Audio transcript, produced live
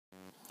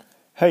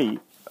Hej!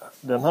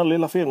 Den här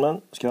lilla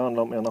filmen ska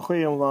handla om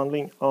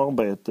energiomvandling,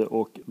 arbete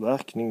och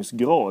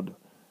verkningsgrad.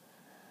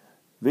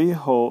 Vi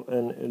har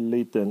en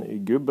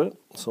liten gubbe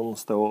som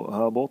står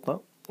här borta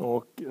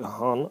och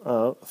han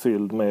är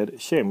fylld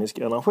med kemisk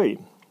energi.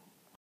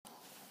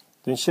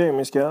 Den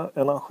kemiska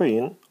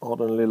energin har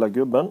den lilla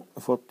gubben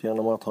fått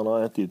genom att han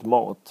har ätit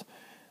mat.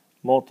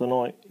 Maten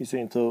har i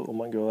sin tur, om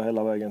man går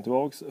hela vägen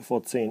tillbaks,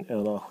 fått sin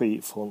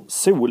energi från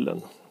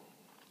solen.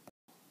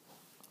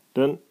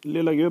 Den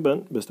lilla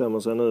gubben bestämmer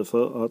sig nu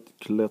för att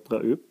klättra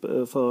upp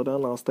för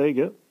denna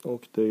stege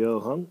och det gör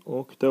han.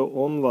 Och då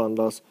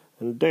omvandlas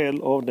en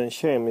del av den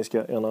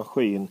kemiska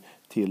energin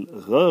till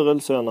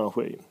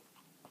rörelseenergi.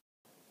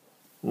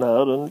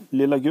 När den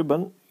lilla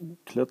gubben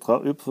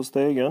klättrar upp för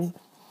stegen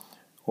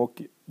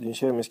och den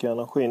kemiska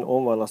energin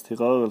omvandlas till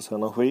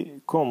rörelseenergi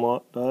kommer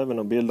det även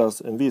att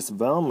bildas en viss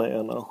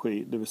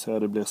värmeenergi, det vill säga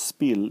det blir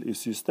spill i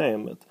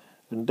systemet.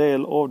 En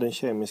del av den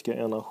kemiska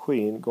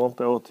energin går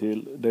inte åt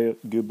till det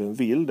gubben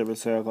vill, det vill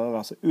säga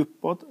röra sig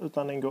uppåt,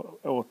 utan den går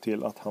åt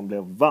till att han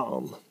blir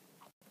varm.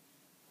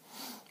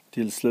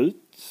 Till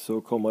slut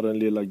så kommer den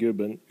lilla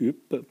gubben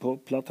upp på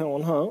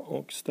platån här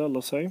och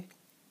ställer sig.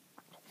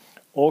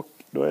 Och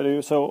då är det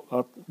ju så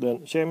att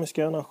den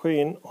kemiska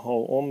energin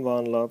har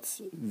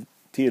omvandlats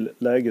till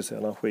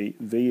lägesenergi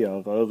via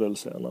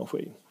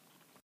rörelseenergi.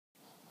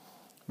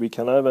 Vi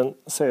kan även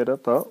se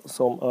detta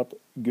som att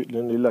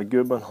den lilla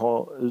gubben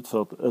har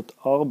utfört ett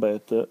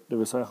arbete, det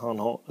vill säga han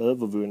har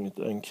övervunnit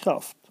en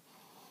kraft.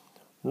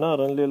 När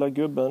den lilla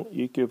gubben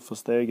gick upp för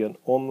stegen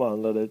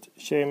omvandlades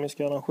kemisk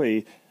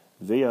energi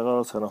via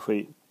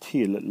rörelseenergi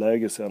till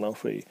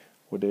lägesenergi.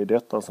 Och det är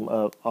detta som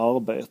är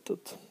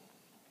arbetet.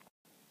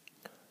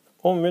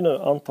 Om vi nu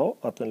antar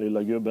att den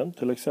lilla gubben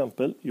till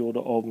exempel gjorde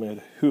av med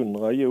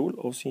 100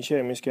 joule av sin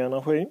kemiska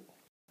energi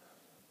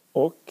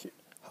och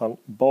han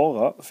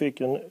bara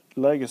fick en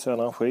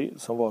lägesenergi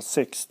som var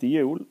 60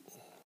 joule,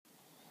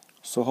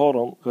 så har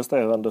de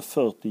resterande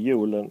 40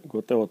 joulen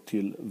gått åt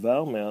till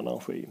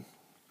värmeenergi.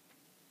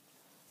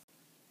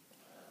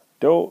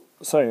 Då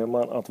säger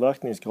man att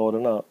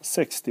verkningsgraden är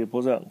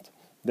 60%.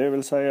 Det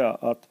vill säga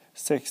att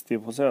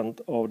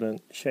 60% av den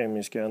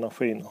kemiska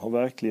energin har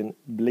verkligen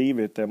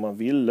blivit det man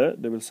ville,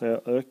 det vill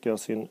säga öka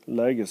sin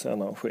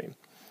lägesenergi.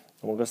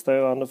 De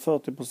resterande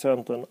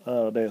 40%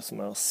 är det som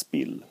är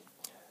spill.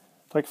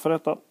 Tack för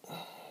detta.